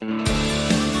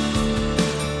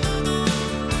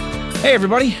Hey,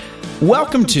 everybody.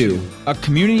 Welcome to a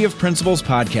Community of Principals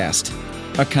podcast,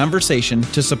 a conversation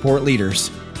to support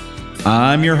leaders.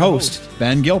 I'm your host,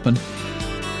 Ben Gilpin.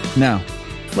 Now,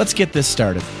 let's get this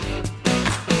started.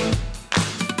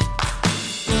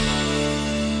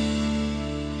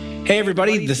 Hey,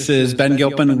 everybody. This is Ben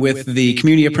Gilpin with the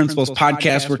Community of Principals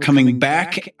podcast. We're coming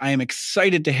back. I am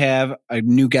excited to have a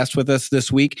new guest with us this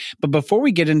week. But before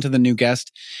we get into the new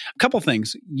guest, a couple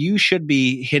things. You should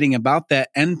be hitting about that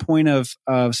end point of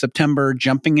September,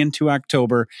 jumping into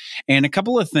October. And a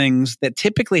couple of things that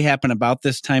typically happen about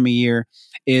this time of year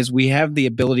is we have the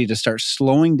ability to start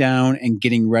slowing down and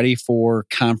getting ready for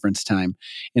conference time.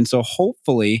 And so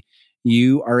hopefully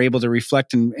you are able to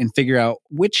reflect and figure out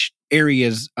which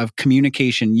areas of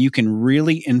communication you can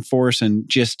really enforce and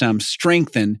just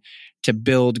strengthen to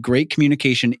build great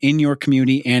communication in your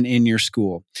community and in your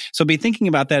school. So be thinking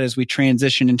about that as we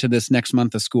transition into this next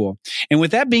month of school. And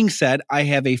with that being said, I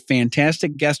have a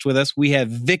fantastic guest with us. We have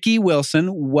Vicki Wilson.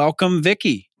 Welcome,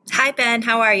 Vicki. Hi, Ben.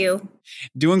 How are you?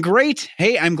 Doing great.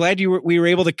 Hey, I'm glad we were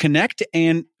able to connect.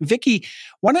 And Vicki,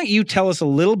 why don't you tell us a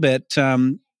little bit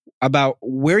about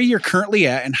where you're currently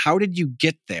at and how did you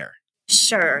get there?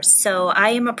 Sure. So I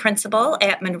am a principal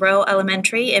at Monroe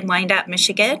Elementary in Wyandotte,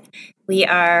 Michigan. We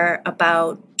are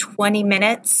about 20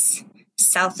 minutes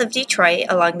south of Detroit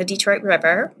along the Detroit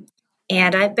River.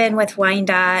 And I've been with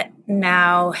Wyandotte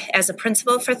now as a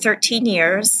principal for 13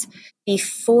 years.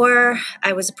 Before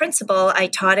I was a principal, I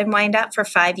taught in Wyandotte for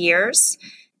 5 years.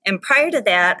 And prior to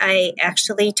that, I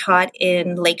actually taught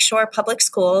in Lakeshore Public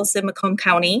Schools in Macomb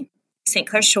County, St.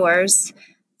 Clair Shores,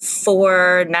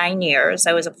 for 9 years.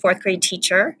 I was a fourth grade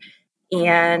teacher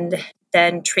and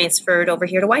then transferred over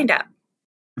here to Wyandotte.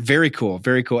 Very cool.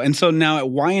 Very cool. And so now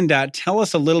at Wyandotte, tell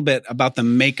us a little bit about the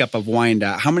makeup of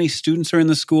Wyandotte. How many students are in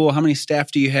the school? How many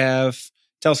staff do you have?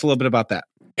 Tell us a little bit about that.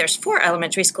 There's 4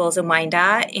 elementary schools in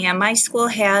Wyandotte, and my school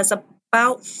has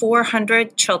about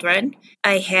 400 children.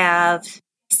 I have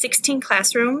 16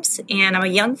 classrooms, and I'm a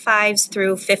young 5s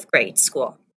through 5th grade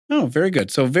school. Oh, very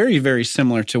good. So very, very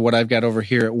similar to what I've got over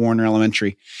here at Warner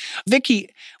Elementary. Vicki,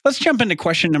 let's jump into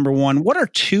question number 1. What are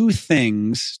two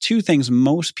things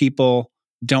most people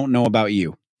don't know about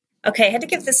you? Okay, I had to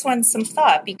give this one some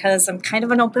thought because I'm kind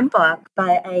of an open book,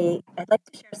 but I'd like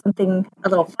to share something a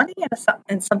little funny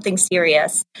and something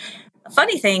serious. The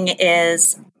funny thing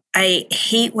is I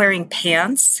hate wearing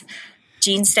pants.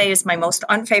 Jeans Day is my most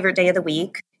unfavorite day of the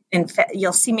week. In fact,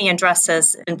 you'll see me in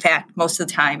dresses, in fact, most of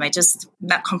the time. I just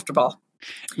not comfortable.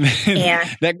 And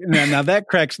that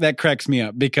cracks me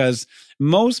up because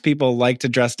most people like to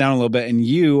dress down a little bit, and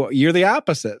you're the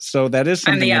opposite. So that is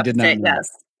something I did not know. Yes.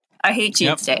 I hate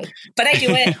Jeans Day, but I do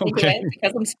it. I do it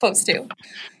because I'm supposed to.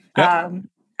 Yep.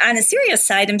 On a serious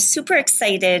side, I'm super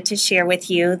excited to share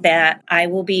with you that I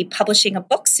will be publishing a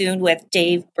book soon with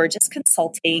Dave Burgess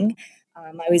Consulting.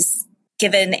 I was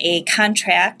given a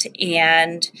contract,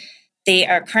 and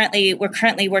we're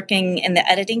currently working in the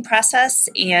editing process,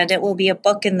 and it will be a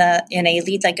book in a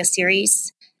Lead Like a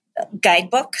Series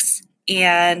guidebooks.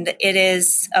 And it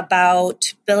is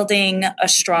about building a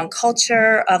strong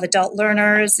culture of adult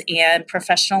learners and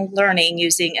professional learning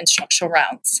using instructional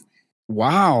rounds.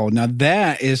 Wow. Now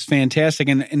that is fantastic.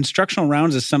 And instructional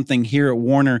rounds is something here at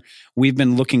Warner we've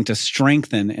been looking to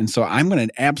strengthen. And so I'm going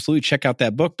to absolutely check out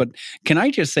that book. But can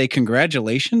I just say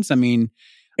congratulations? I mean,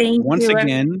 once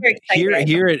again, here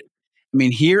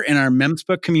in our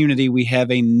MEMSPA community, we have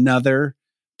another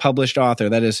published author.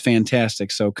 That is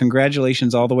fantastic. So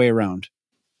congratulations all the way around.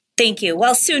 Thank you.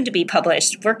 Well, soon to be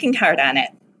published. Working hard on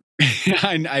it.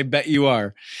 I bet you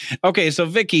are. Okay, so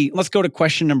Vicki, let's go to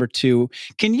question number 2.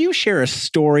 Can you share a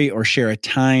story or share a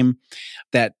time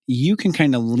that you can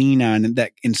kind of lean on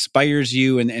that inspires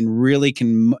you and really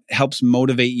helps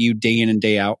motivate you day in and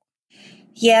day out?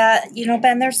 Yeah,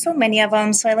 Ben, there's so many of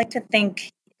them. So I like to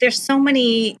think there's so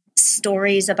many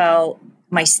stories about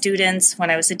my students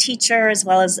when I was a teacher as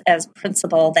well as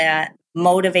principal that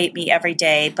motivate me every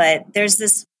day. But there's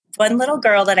this one little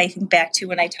girl that I think back to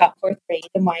when I taught 4th grade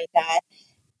in Wyandotte,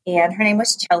 and her name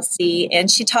was Chelsea,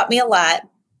 and she taught me a lot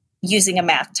using a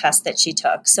math test that she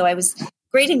took. So I was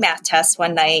grading math tests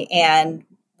one night, and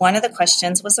one of the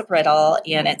questions was a riddle,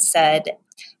 and it said,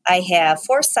 I have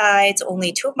 4 sides,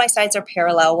 only 2 of my sides are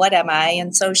parallel, what am I?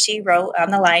 And so she wrote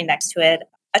on the line next to it,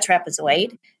 a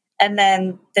trapezoid. And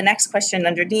then the next question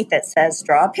underneath it says,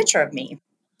 draw a picture of me.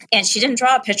 And she didn't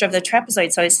draw a picture of the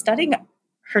trapezoid, so I was studying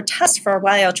her test for a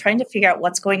while, trying to figure out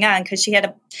what's going on, because she had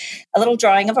a little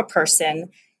drawing of a person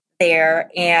there,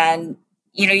 and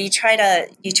you try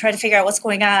to figure out what's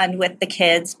going on with the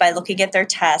kids by looking at their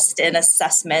test and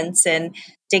assessments and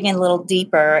digging a little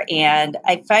deeper. And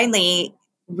I finally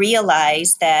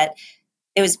realized that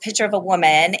it was a picture of a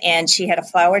woman, and she had a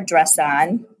flowered dress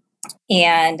on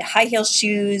and high heel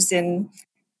shoes and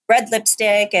red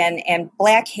lipstick and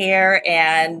black hair.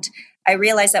 And I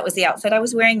realized that was the outfit I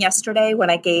was wearing yesterday when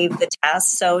I gave the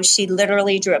test. So she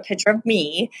literally drew a picture of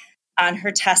me on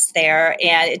her test there.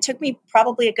 And it took me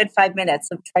probably a good 5 minutes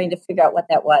of trying to figure out what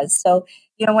that was. So,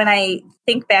 when I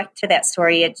think back to that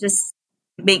story, it just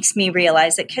makes me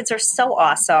realize that kids are so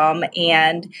awesome,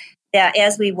 and that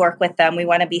as we work with them, we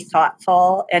want to be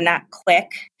thoughtful and not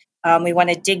quick. We want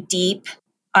to dig deep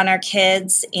on our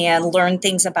kids and learn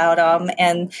things about them.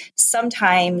 And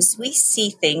sometimes we see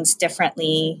things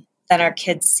differently than our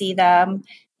kids see them,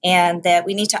 and that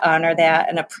we need to honor that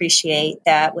and appreciate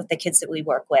that with the kids that we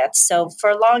work with. So for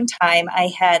a long time,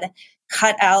 I had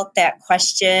cut out that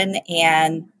question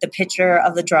and the picture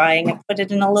of the drawing and put it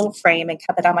in a little frame and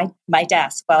kept it on my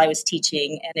desk while I was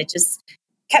teaching. And it just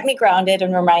kept me grounded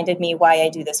and reminded me why I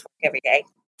do this work every day.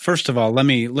 First of all, let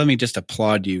me just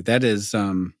applaud you. That is,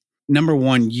 number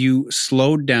one, you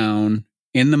slowed down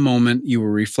in the moment. You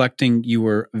were reflecting. You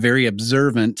were very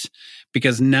observant,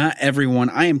 because not everyone,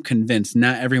 I am convinced,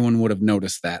 not everyone would have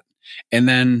noticed that. And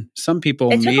then some people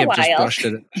may have just brushed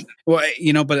it. Well,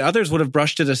 but others would have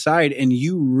brushed it aside, and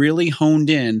you really honed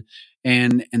in,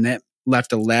 and that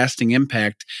left a lasting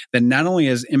impact that not only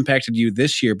has impacted you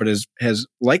this year, but has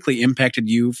likely impacted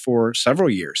you for several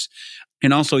years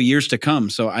and also years to come.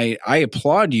 So I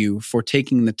applaud you for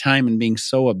taking the time and being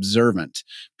so observant,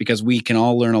 because we can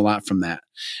all learn a lot from that.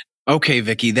 Okay,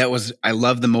 Vicki, I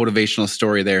love the motivational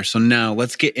story there. So now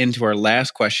let's get into our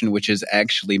last question, which is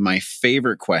actually my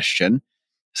favorite question.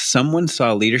 Someone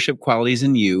saw leadership qualities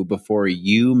in you before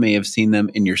you may have seen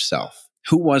them in yourself.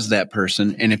 Who was that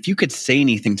person? And if you could say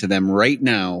anything to them right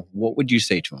now, what would you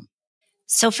say to them?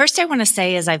 So first I want to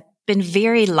say is I've been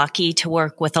very lucky to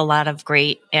work with a lot of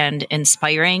great and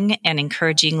inspiring and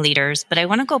encouraging leaders. But I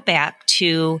want to go back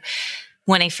to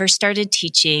when I first started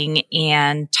teaching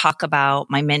and talk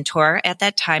about my mentor at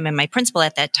that time and my principal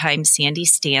at that time, Sandy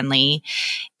Stanley.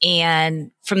 And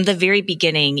from the very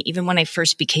beginning, even when I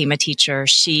first became a teacher,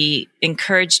 she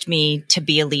encouraged me to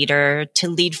be a leader, to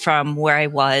lead from where I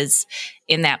was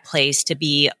in that place, to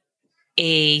be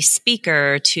a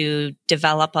speaker, to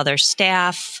develop other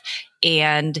staff,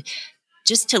 and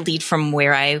just to lead from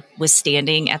where I was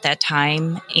standing at that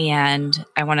time. And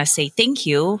I want to say thank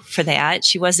you for that.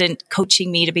 She wasn't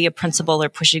coaching me to be a principal or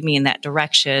pushing me in that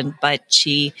direction, but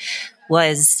she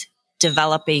was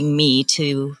developing me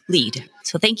to lead.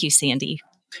 So thank you, Sandy.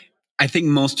 I think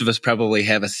most of us probably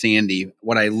have a Sandy.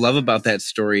 What I love about that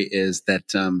story is that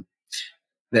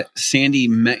that Sandy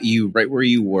met you right where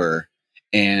you were,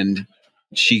 and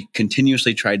she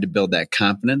continuously tried to build that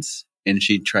confidence, and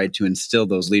she tried to instill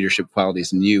those leadership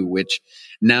qualities in you, which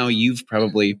now you've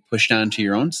probably pushed onto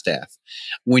your own staff.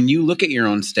 When you look at your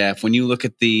own staff, when you look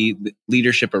at the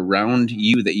leadership around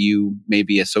you that you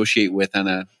maybe associate with on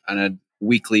a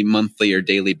weekly, monthly, or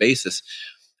daily basis,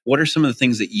 what are some of the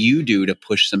things that you do to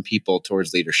push some people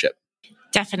towards leadership?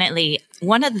 Definitely.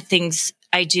 One of the things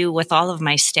I do with all of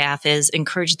my staff is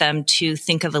encourage them to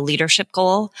think of a leadership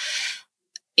goal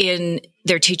in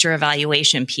their teacher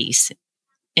evaluation piece.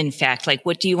 In fact, like,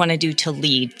 what do you want to do to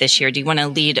lead this year? Do you want to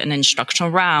lead an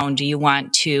instructional round? Do you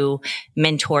want to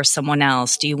mentor someone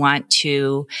else? Do you want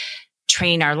to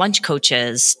train our lunch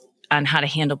coaches on how to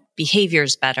handle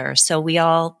behaviors better? So we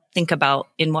all think about,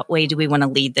 in what way do we want to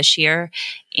lead this year?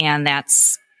 And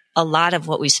that's a lot of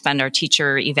what we spend our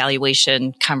teacher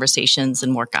evaluation conversations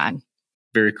and work on.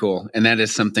 Very cool. And that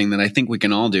is something that I think we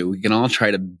can all do. We can all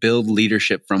try to build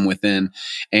leadership from within.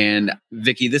 And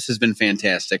Vicki, this has been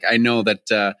fantastic. I know that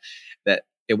that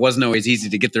it wasn't always easy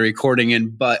to get the recording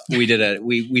in, but we did it.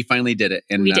 We finally did it.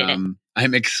 And we did it.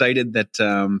 I'm excited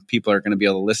that people are going to be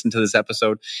able to listen to this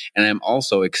episode. And I'm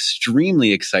also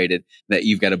extremely excited that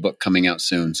you've got a book coming out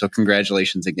soon. So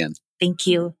congratulations again. Thank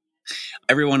you.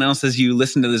 Everyone else, as you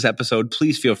listen to this episode,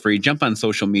 please feel free, jump on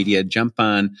social media, jump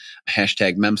on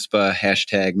 #MEMSPA,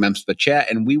 #MEMSPA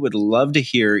chat, and we would love to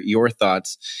hear your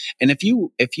thoughts. And if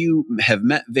you have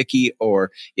met Vicki,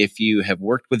 or if you have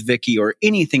worked with Vicki, or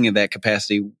anything in that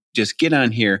capacity, just get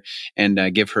on here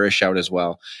and give her a shout as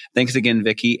well. Thanks again,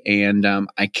 Vicki, and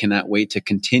I cannot wait to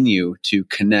continue to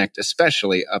connect,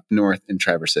 especially up north in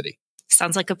Traverse City.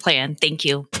 Sounds like a plan. Thank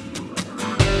you.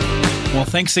 Well,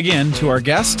 thanks again to our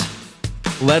guest.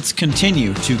 Let's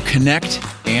continue to connect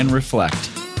and reflect,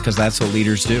 because that's what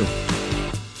leaders do.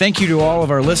 Thank you to all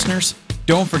of our listeners.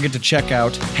 Don't forget to check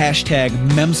out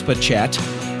 #MEMSPA chat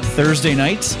Thursday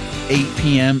nights, 8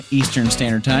 p.m. Eastern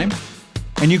Standard Time.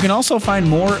 And you can also find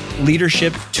more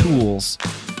leadership tools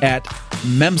at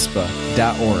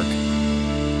memspa.org.